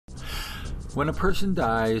When a person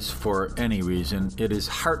dies for any reason, it is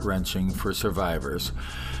heart-wrenching for survivors.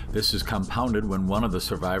 This is compounded when one of the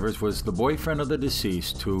survivors was the boyfriend of the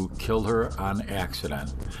deceased who killed her on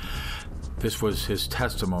accident. This was his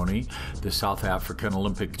testimony, the South African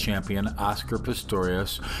Olympic champion Oscar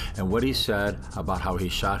Pretorius, and what he said about how he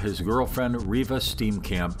shot his girlfriend Reeva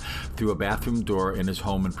Steenkamp through a bathroom door in his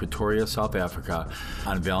home in Pretoria, South Africa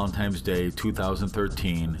on Valentine's Day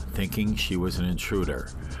 2013, thinking she was an intruder.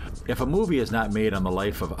 If a movie is not made on the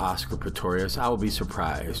life of Oscar Pretorius, I will be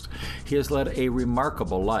surprised. He has led a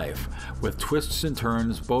remarkable life, with twists and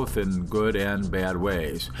turns both in good and bad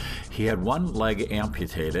ways. He had one leg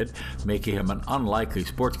amputated, making him an unlikely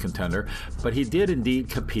sports contender, but he did indeed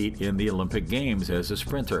compete in the Olympic Games as a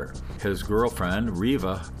sprinter. His girlfriend,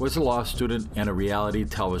 Reeva, was a law student and a reality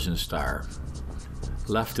television star.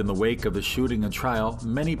 Left in the wake of the shooting and trial,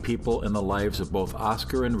 many people in the lives of both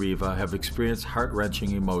Oscar and Reeva have experienced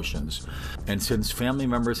heart-wrenching emotions. And since family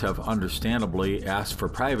members have understandably asked for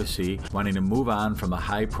privacy, wanting to move on from the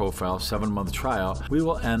high-profile 7-month trial, we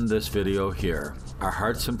will end this video here. Our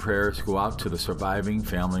hearts and prayers go out to the surviving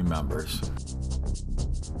family members.